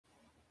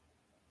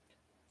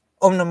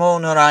Om Namo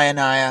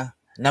Narayanaya.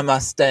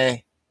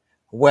 Namaste.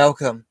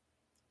 Welcome.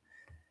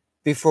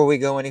 Before we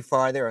go any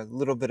farther, a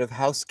little bit of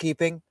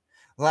housekeeping.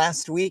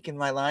 Last week in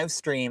my live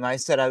stream, I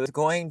said I was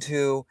going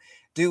to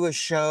do a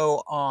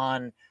show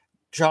on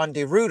John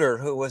de Ruyter,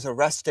 who was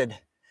arrested,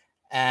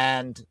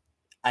 and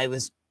I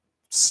was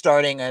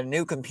starting a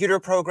new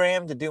computer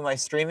program to do my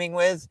streaming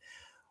with.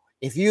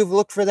 If you've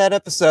looked for that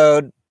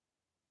episode,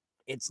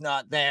 it's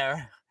not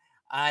there.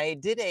 I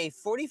did a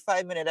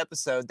 45-minute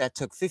episode that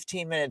took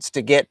 15 minutes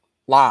to get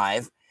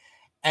live.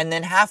 And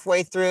then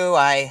halfway through,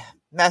 I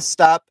messed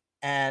up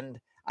and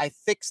I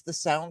fixed the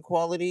sound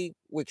quality,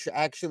 which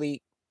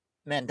actually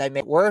meant I made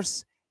it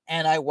worse,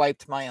 and I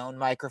wiped my own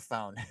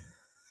microphone.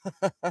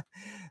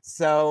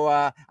 So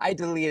I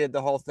deleted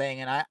the whole thing,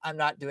 and I'm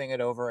not doing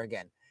it over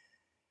again.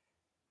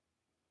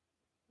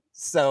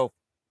 So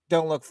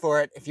don't look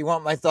for it. If you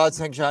want my thoughts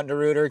on John de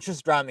Ruyter,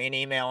 just drop me an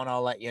email and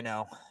I'll let you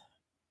know.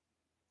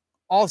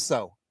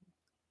 Also,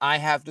 I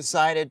have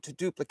decided to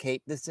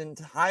duplicate this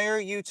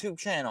entire YouTube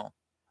channel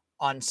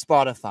on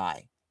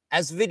Spotify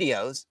as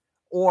videos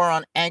or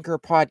on Anchor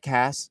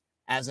Podcasts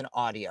as an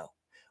audio,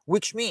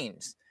 which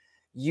means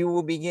you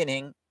will be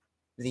getting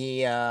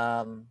the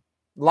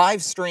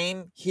live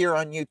stream here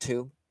on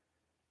YouTube,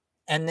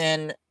 and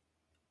then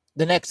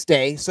the next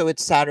day, so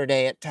it's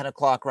Saturday at 10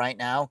 o'clock right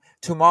now,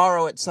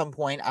 tomorrow at some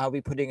point I'll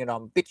be putting it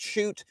on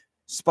BitChute,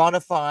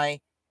 Spotify,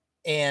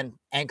 and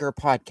Anchor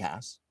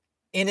Podcasts.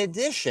 In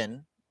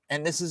addition,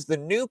 and this is the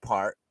new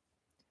part,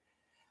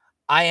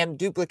 I am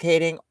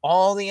duplicating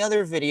all the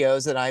other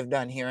videos that I've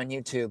done here on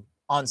YouTube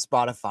on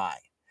Spotify.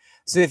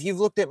 So if you've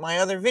looked at my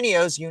other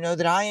videos, you know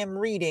that I am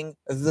reading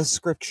the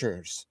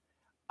scriptures.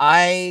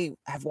 I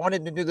have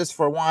wanted to do this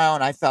for a while,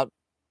 and I felt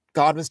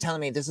God was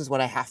telling me this is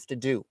what I have to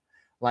do.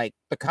 Like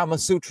the Kama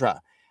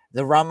Sutra,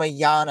 the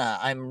Ramayana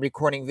I'm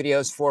recording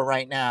videos for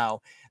right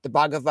now, the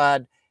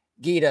Bhagavad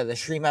Gita, the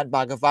Srimad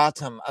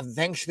Bhagavatam.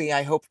 Eventually,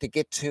 I hope to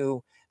get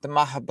to the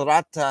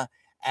Mahabharata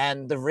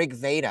and the Rig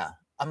Veda,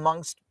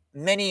 amongst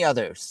many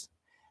others.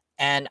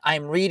 And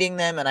I'm reading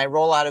them, and I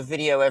roll out a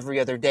video every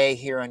other day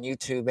here on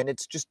YouTube. And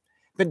it's just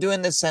been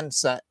doing this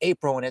since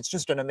April, and it's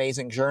just an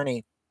amazing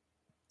journey.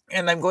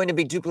 And I'm going to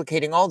be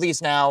duplicating all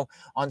these now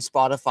on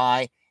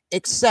Spotify,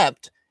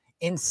 except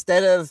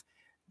instead of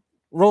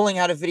rolling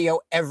out a video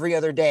every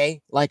other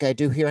day like I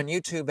do here on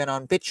YouTube and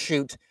on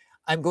BitChute,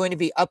 I'm going to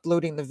be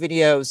uploading the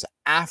videos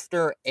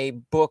after a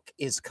book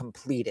is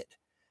completed.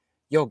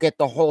 You'll get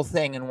the whole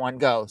thing in one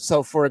go.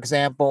 So, for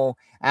example,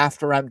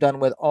 after I'm done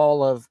with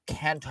all of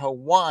Canto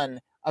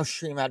 1 of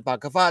Srimad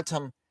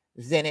Bhagavatam,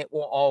 then it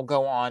will all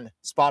go on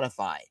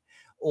Spotify.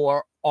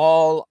 Or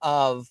all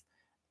of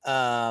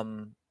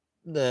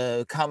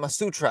the Kama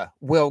Sutra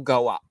will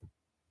go up.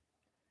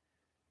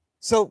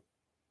 So,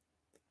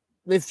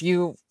 if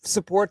you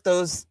support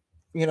those,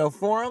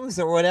 forums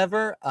or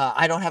whatever,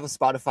 I don't have a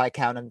Spotify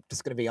account. I'm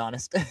just going to be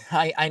honest.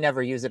 I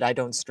never use it. I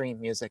don't stream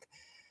music.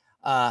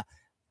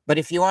 But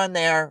if you're on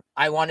there,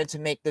 I wanted to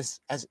make this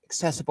as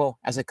accessible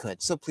as I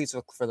could. So please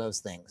look for those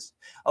things.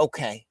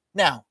 Okay,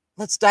 now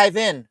let's dive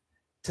in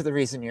to the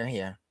reason you're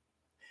here.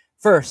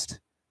 First,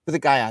 with the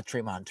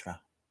Gayatri Mantra.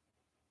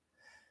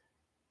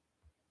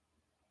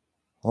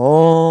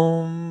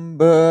 Om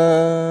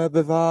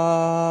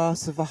Bhava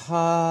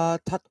Savaha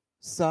Tat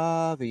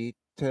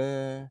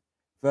Savite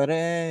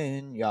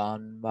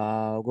Varenyan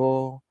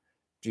Bhago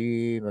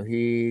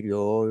Jimahi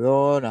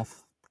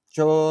Yoyonaf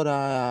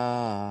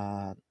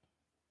Chodayat.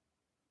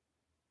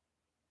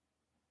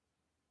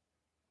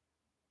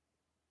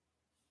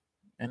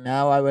 And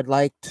now I would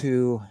like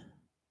to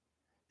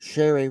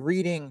share a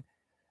reading,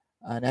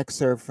 an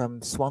excerpt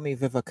from Swami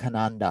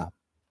Vivekananda.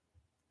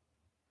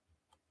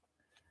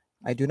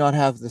 I do not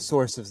have the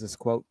source of this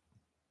quote,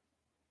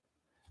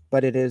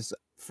 but it is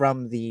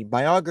from the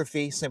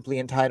biography simply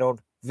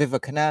entitled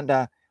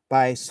Vivekananda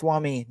by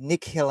Swami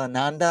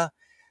Nikhilananda.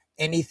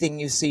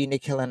 Anything you see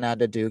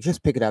Nikhilananda do,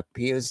 just pick it up.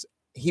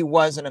 He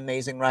was an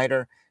amazing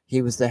writer.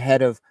 He was the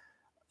head of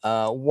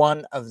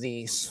one of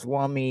the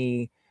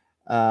Swami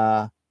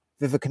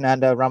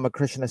Vivekananda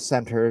Ramakrishna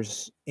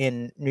centers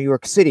in New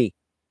York City.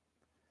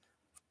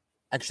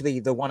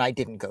 Actually, the one I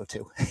didn't go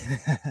to.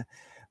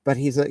 But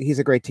he's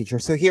a great teacher.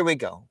 So here we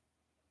go.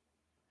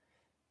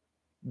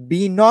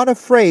 Be not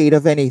afraid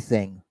of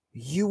anything.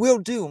 You will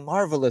do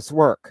marvelous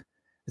work.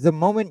 The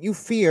moment you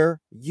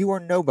fear, you are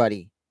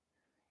nobody.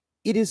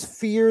 It is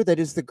fear that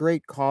is the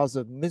great cause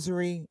of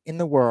misery in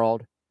the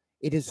world.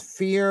 It is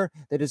fear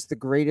that is the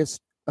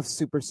greatest of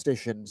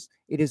superstitions.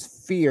 It is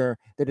fear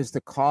that is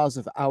the cause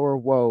of our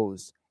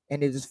woes,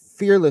 and it is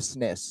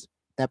fearlessness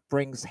that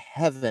brings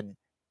heaven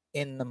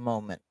in the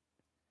moment.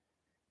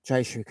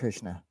 Jai Shri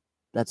Krishna.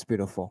 That's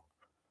beautiful.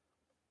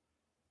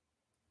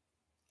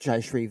 Jai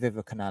Shri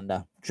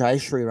Vivekananda. Jai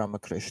Shri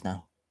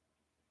Ramakrishna.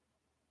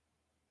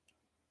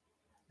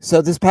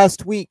 So this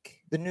past week,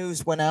 the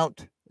news went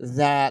out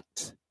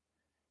that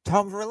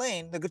Tom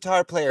Verlaine, the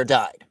guitar player,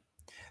 died.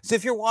 So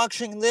if you're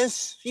watching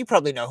this, you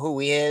probably know who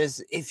he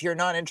is. If you're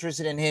not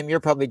interested in him, you're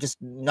probably just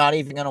not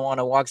even going to want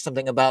to watch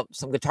something about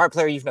some guitar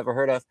player you've never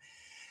heard of.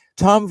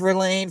 Tom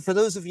Verlaine, for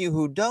those of you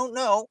who don't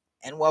know,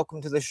 and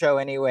welcome to the show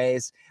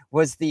anyways,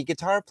 was the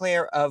guitar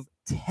player of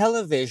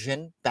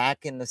Television back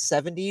in the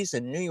 70s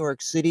in New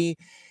York City.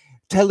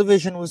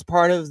 Television was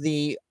part of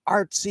the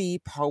artsy,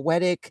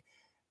 poetic,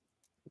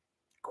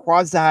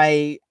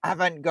 quasi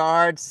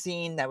avant-garde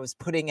scene that was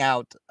putting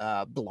out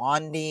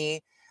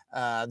Blondie,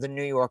 the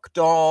New York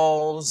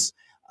Dolls,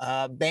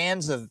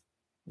 bands of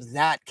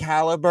that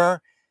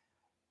caliber,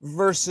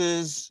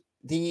 versus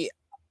the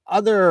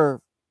other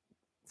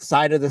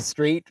side of the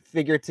street,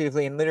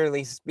 figuratively and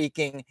literally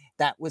speaking,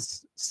 that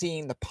was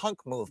seeing the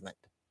punk movement,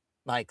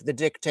 like the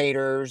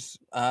Dictators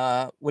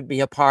would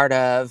be a part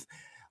of,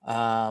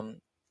 the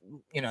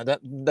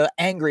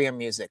angrier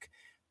music.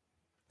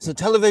 So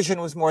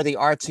Television was more the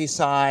artsy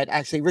side.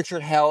 Actually,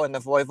 Richard Hell and the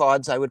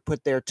Voivods I would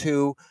put there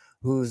too,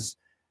 whose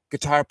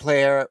guitar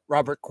player,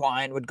 Robert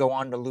Quine, would go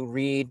on to Lou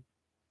Reed.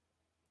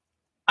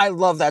 I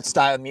love that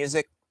style of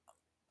music.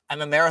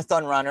 I'm a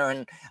marathon runner,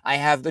 and I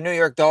have the New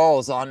York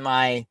Dolls on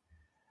my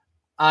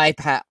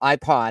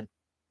iPod.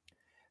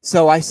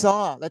 So I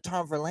saw that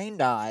Tom Verlaine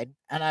died,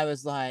 and I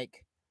was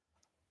like,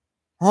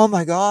 oh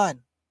my God,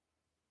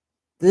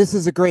 this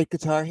is a great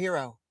guitar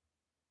hero.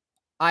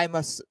 I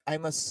must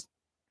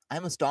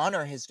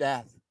honor his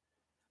death.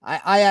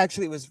 I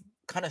actually was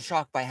kind of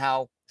shocked by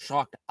how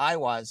shocked I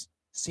was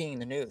seeing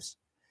the news.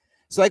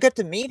 So I got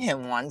to meet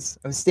him once.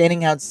 I was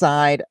standing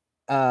outside,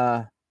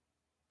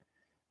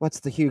 what's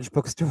the huge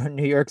bookstore in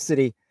New York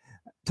City?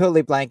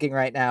 Totally blanking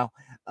right now.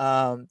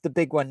 The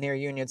big one near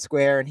Union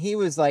Square. And he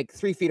was like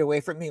 3 feet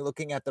away from me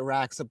looking at the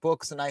racks of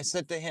books. And I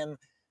said to him,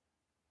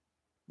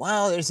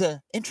 wow, there's an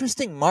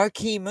interesting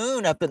marquee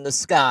moon up in the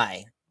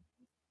sky.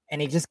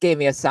 And he just gave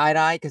me a side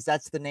eye because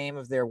that's the name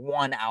of their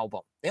one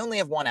album. They only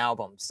have one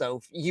album. So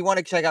if you want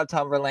to check out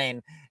Tom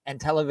Verlaine and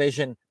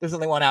Television, there's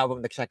only one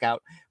album to check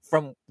out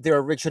from their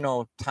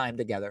original time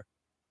together.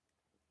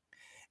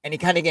 And he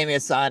kind of gave me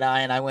a side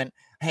eye, and I went,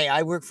 hey,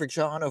 I work for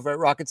John over at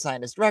Rocket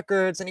Scientist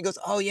Records. And he goes,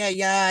 oh,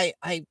 yeah.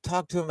 I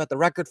talked to him at the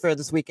record fair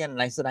this weekend.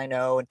 And I said, I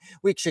know. And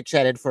we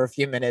chit-chatted for a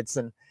few minutes.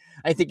 And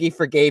I think he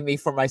forgave me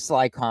for my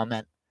sly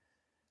comment.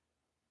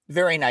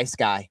 Very nice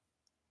guy.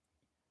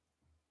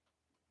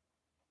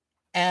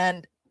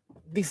 And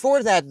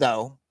before that,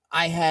 though,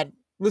 I had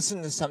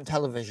listened to some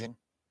Television,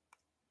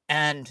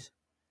 and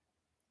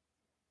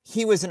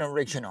he was an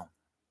original.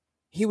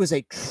 He was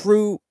a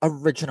true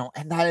original,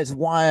 and that is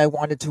why I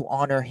wanted to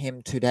honor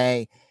him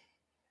today.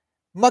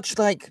 Much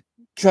like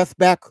Jeff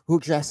Beck, who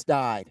just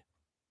died.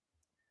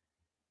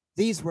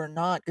 These were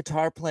not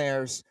guitar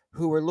players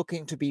who were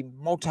looking to be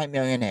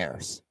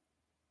multimillionaires.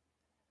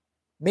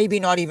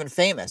 Maybe not even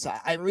famous.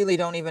 I really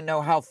don't even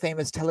know how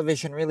famous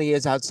Television really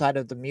is outside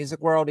of the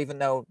music world, even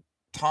though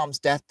Tom's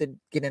death did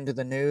get into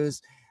the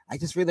news. I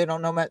just really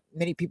don't know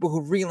many people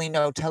who really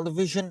know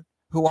Television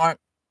who aren't,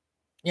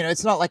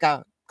 it's not like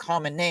a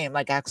common name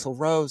like Axl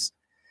Rose.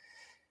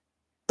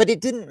 But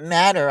it didn't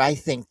matter, I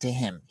think, to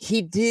him.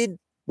 He did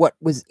what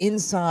was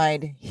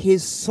inside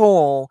his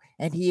soul,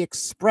 and he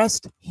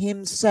expressed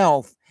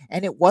himself.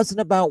 And it wasn't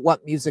about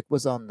what music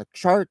was on the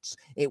charts.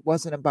 It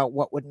wasn't about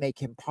what would make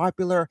him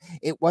popular.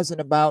 It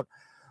wasn't about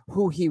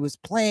who he was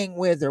playing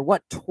with or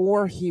what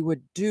tour he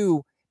would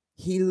do.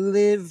 He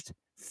lived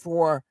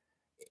for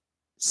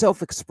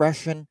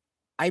self-expression,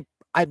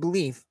 I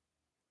believe.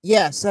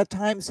 Yes, at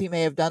times he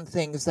may have done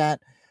things that,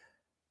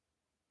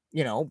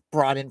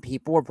 brought in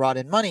people or brought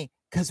in money,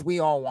 because we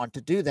all want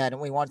to do that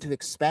and we want to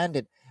expand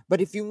it.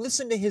 But if you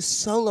listen to his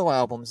solo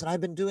albums, and I've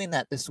been doing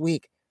that this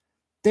week,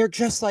 they're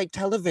just like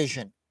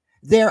Television.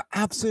 They're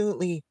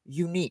absolutely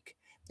unique.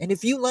 And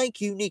if you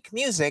like unique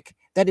music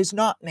that is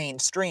not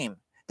mainstream,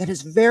 that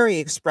is very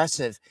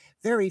expressive,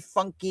 very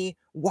funky,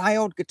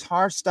 wild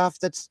guitar stuff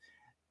that's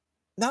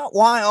not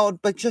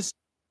wild, but just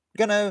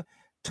gonna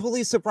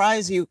totally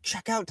surprise you,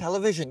 check out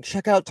Television.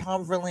 Check out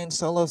Tom Verlaine's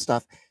solo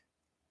stuff.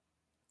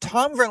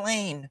 Tom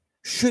Verlaine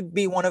should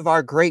be one of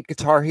our great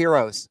guitar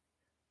heroes.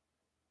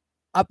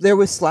 Up there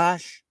with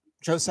Slash,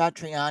 Joe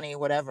Satriani,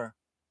 whatever.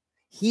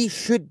 He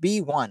should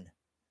be one.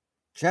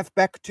 Jeff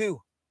Beck,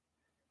 too.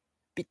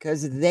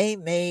 Because they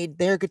made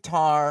their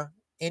guitar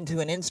into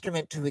an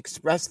instrument to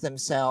express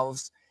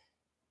themselves.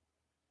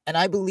 And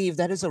I believe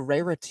that is a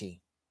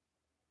rarity.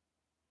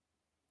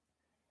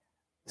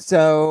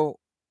 So,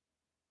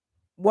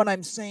 what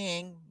I'm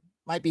saying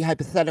might be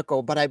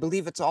hypothetical, but I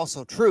believe it's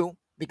also true,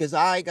 because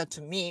I got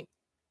to meet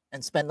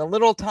and spend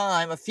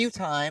a few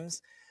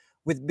times,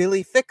 with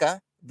Billy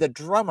Ficca, the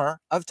drummer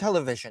of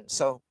Television,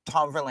 so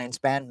Tom Verlaine's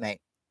bandmate.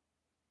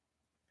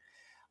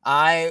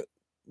 I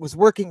was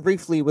working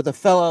briefly with a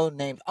fellow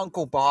named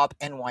Uncle Bob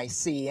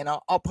NYC, and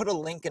I'll put a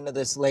link into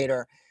this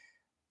later.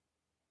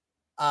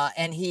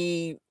 And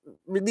he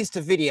released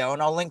a video,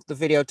 and I'll link the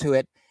video to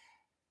it.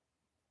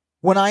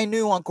 When I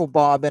knew Uncle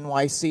Bob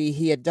NYC,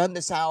 he had done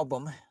this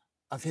album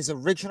of his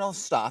original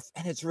stuff,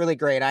 and it's really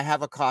great. I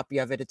have a copy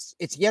of it.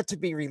 It's yet to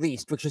be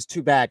released, which is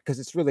too bad because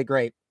it's really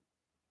great.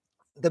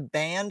 The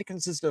band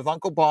consisted of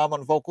Uncle Bob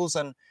on vocals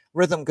and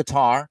rhythm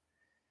guitar,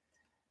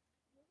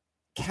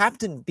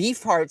 Captain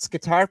Beefheart's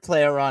guitar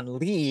player on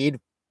lead,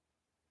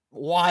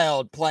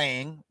 wild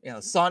playing.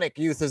 Sonic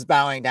Youth is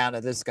bowing down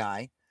to this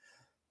guy.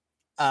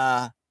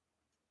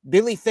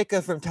 Billy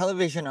Ficca from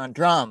Television on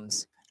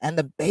drums, and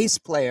the bass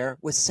player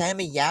was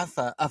Sammy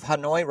Yaffa of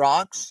Hanoi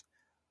Rocks.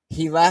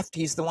 He left.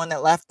 He's the one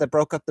that left, that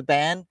broke up the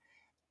band.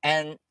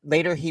 And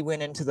later he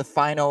went into the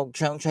final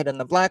Joan Jett and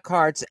the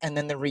Blackhearts, and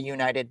then the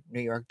reunited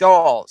New York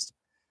Dolls.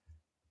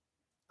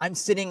 I'm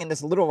sitting in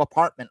this little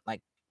apartment,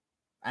 like,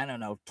 I don't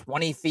know,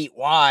 20 feet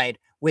wide,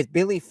 with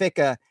Billy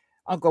Ficca,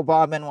 Uncle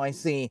Bob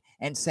NYC,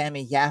 and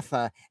Sammy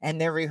Yaffa, and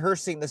they're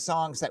rehearsing the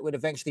songs that would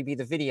eventually be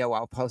the video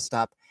I'll post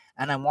up.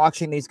 And I'm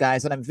watching these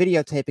guys, and I'm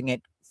videotaping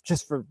it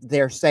just for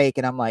their sake,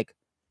 and I'm like,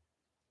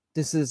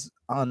 this is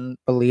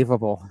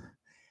unbelievable.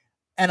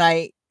 And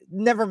I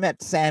never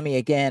met Sammy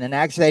again, and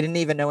actually I didn't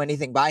even know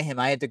anything by him.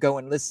 I had to go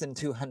and listen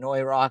to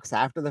Hanoi Rocks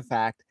after the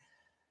fact.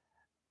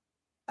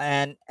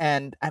 And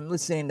I'm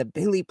listening to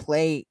Billy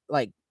play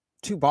like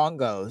 2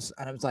 bongos,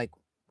 and I was like,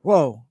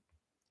 whoa.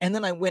 And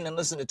then I went and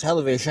listened to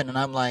Television, and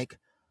I'm like,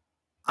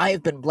 I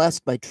have been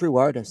blessed by true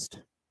artists.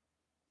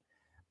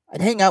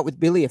 I'd hang out with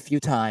Billy a few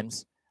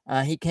times.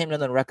 He came to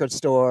the record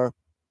store.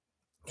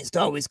 He used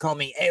to always call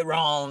me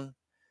Aaron,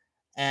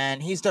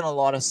 and he's done a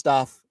lot of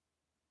stuff.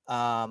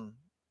 But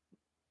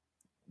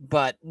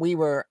we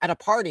were at a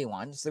party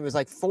once. There was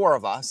like 4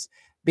 of us,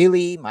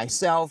 Billy,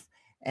 myself,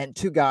 and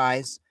 2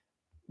 guys.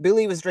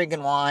 Billy was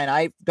drinking wine.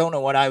 I don't know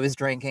what I was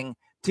drinking.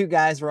 2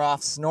 guys were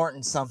off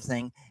snorting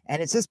something,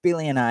 and it's just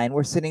Billy and I, and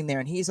we're sitting there,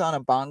 and he's on a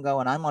bongo,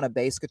 and I'm on a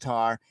bass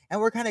guitar, and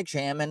we're kind of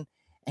jamming,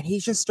 and he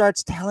just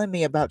starts telling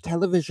me about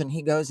Television.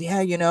 He goes, yeah,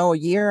 a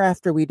year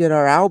after we did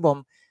our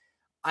album,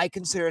 I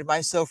considered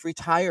myself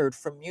retired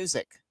from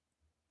music.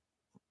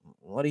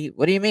 What do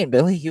you mean,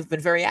 Billy? You've been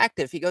very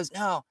active. He goes,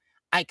 no,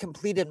 I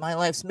completed my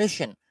life's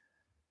mission.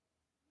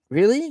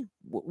 Really?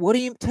 What do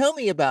you tell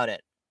me about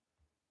it?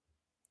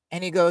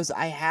 And he goes,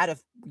 I had a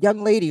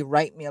young lady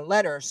write me a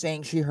letter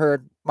saying she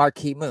heard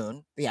Marquee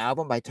Moon, the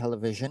album by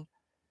Television,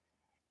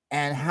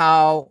 and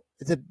how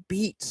the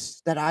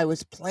beats that I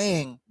was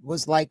playing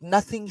was like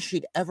nothing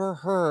she'd ever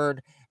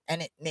heard,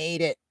 and it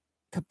made it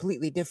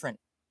completely different.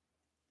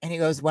 And he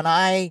goes, when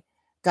I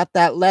got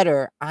that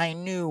letter, I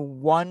knew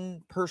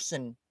one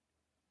person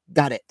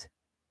got it.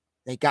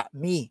 They got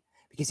me.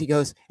 Because he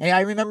goes, and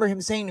I remember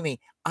him saying to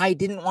me, I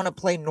didn't want to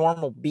play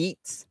normal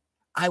beats.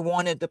 I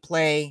wanted to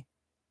play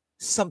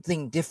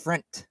something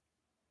different.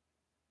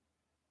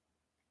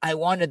 I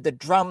wanted the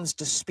drums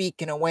to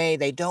speak in a way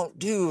they don't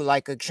do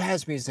like a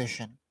jazz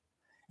musician.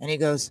 And he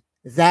goes,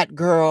 that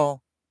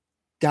girl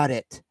got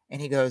it.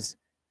 And he goes,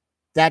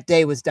 that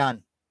day was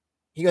done.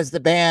 He goes, the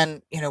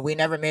band, we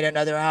never made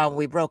another album.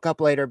 We broke up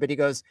later, but he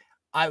goes,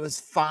 I was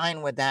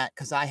fine with that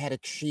because I had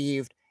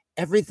achieved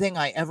everything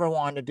I ever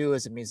wanted to do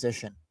as a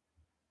musician.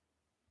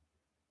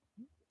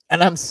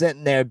 And I'm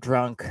sitting there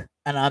drunk,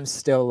 and I'm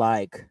still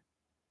like,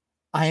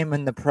 I am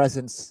in the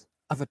presence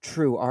of a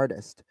true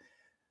artist.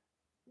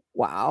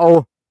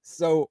 Wow.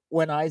 So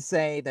when I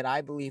say that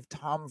I believe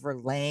Tom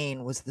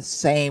Verlaine was the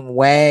same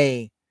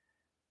way,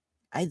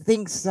 I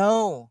think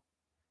so.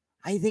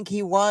 I think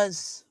he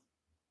was.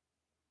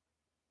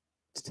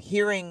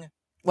 Hearing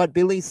what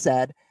Billy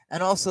said,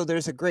 and also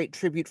there's a great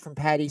tribute from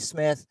Patti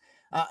Smith,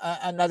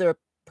 another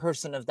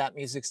person of that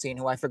music scene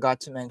who I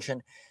forgot to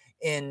mention,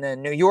 in the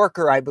New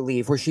Yorker, I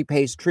believe, where she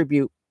pays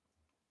tribute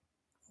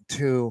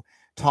to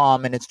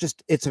Tom, and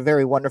it's a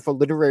very wonderful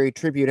literary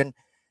tribute. And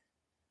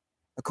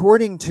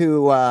according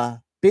to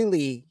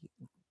Billy,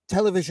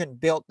 Television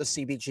built the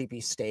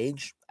CBGB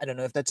stage. I don't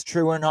know if that's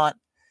true or not,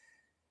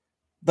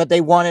 but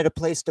they wanted a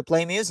place to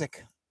play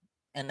music,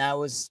 and that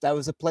was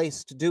a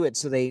place to do it.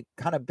 So they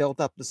kind of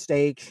built up the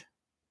stage.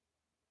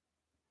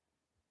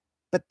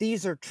 But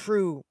these are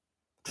true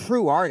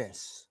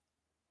artists,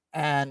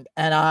 and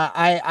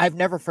I've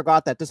never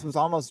forgot that. This was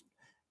almost,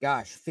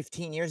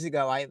 15 years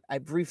ago. I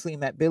briefly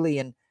met Billy,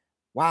 and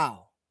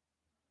wow.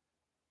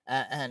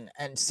 And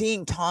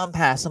seeing Tom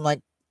pass, I'm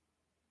like,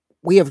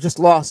 we have just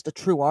lost a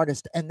true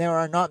artist, and there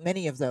are not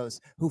many of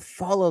those who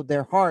followed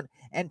their heart.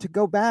 And to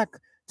go back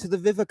to the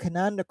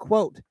Vivekananda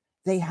quote,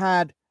 they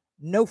had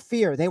no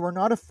fear. They were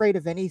not afraid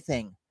of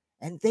anything,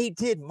 and they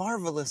did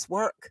marvelous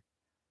work.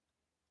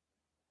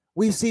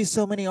 We see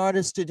so many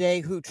artists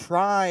today who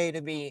try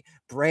to be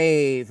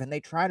brave, and they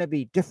try to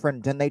be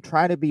different, and they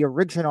try to be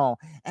original.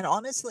 And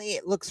honestly,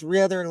 it looks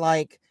rather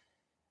like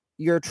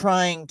you're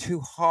trying too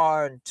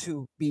hard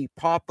to be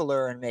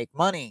popular and make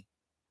money.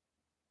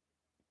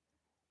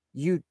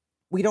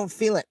 We don't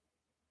feel it.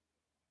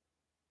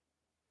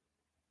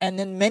 And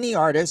then many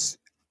artists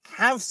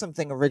have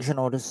something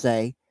original to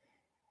say,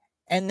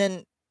 and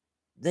then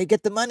they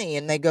get the money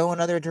and they go in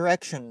other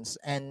directions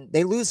and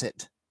they lose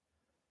it.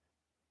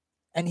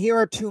 And here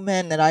are 2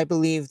 men that I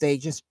believe they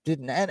just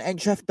didn't, and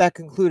Jeff Beck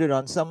included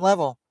on some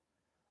level.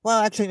 Well,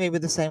 actually, maybe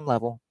the same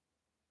level.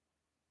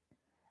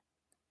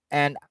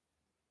 And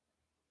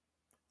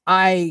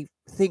I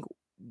think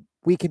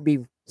we can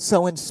be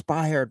so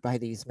inspired by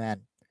these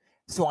men.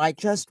 So I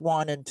just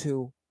wanted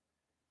to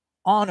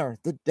honor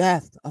the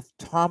death of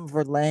Tom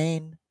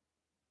Verlaine,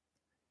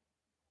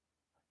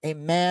 a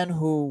man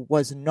who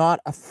was not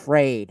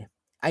afraid.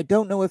 I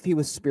don't know if he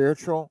was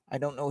spiritual. I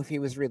don't know if he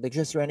was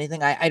religious or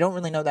anything. I don't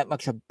really know that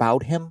much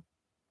about him,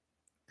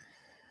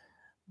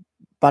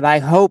 but I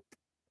hope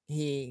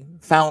he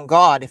found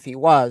God. If he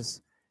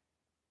was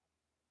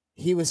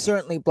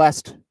certainly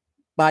blessed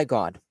by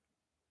God,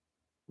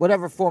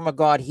 whatever form of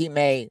God he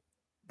may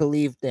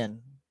believed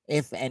in,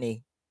 if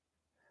any.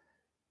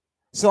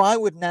 So I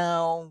would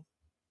now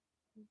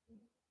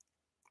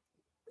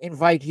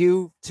invite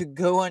you to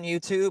go on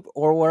YouTube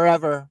or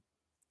wherever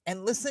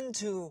and listen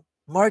to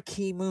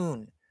Marquee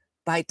Moon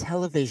by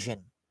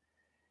television,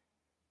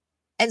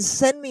 and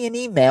send me an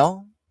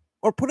email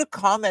or put a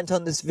comment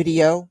on this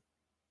video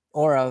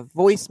or a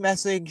voice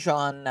message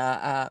on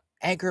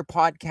Anchor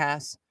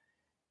Podcasts,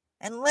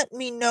 and let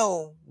me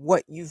know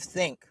what you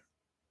think.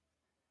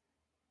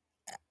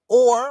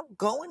 Or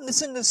go and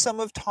listen to some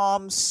of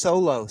Tom's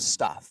solo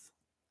stuff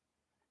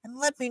and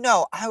let me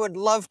know. I would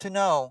love to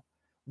know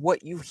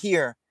what you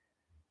hear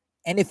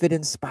and if it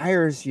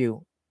inspires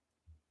you.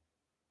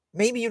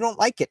 Maybe you don't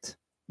like it.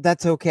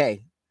 That's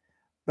okay.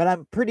 But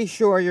I'm pretty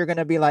sure you're going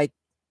to be like,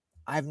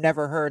 I've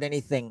never heard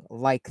anything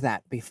like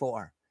that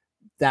before.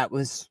 That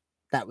was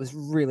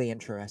really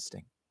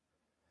interesting.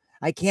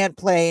 I can't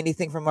play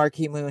anything from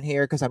Marquee Moon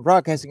here because I'm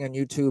broadcasting on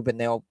YouTube and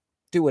they'll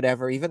do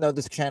whatever, even though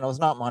this channel is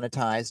not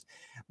monetized.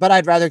 But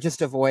I'd rather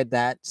just avoid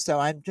that. So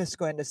I'm just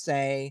going to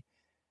say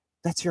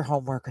that's your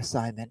homework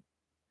assignment.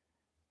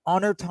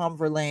 Honor Tom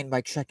Verlaine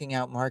by checking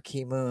out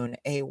Marquee Moon,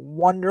 a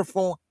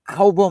wonderful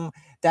album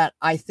that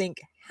I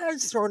think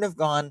has sort of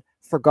gone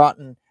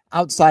forgotten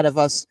outside of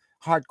us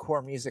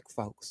hardcore music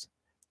folks.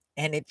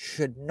 And it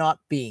should not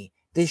be.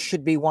 This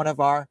should be one of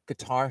our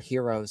guitar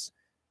heroes.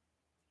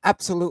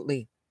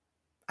 Absolutely.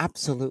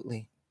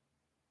 Absolutely.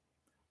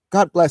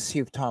 God bless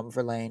you, Tom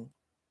Verlaine.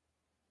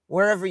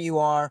 Wherever you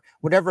are,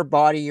 whatever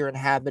body you're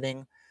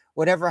inhabiting,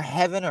 whatever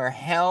heaven or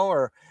hell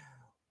or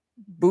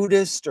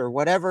Buddhist or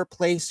whatever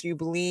place you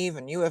believe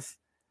and you have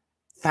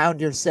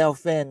found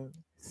yourself in,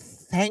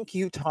 thank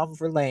you, Tom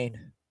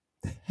Verlaine.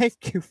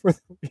 Thank you for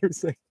the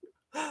music.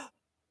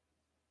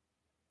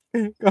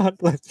 God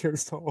bless your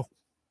soul.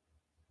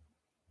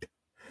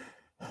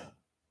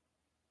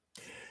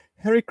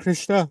 Hare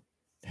Krishna,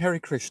 Hare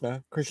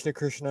Krishna, Krishna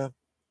Krishna,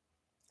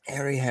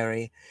 Hare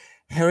Hare,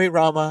 Hare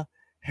Rama,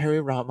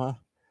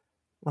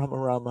 Rama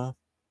Rama,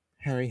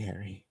 Hare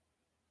Hare.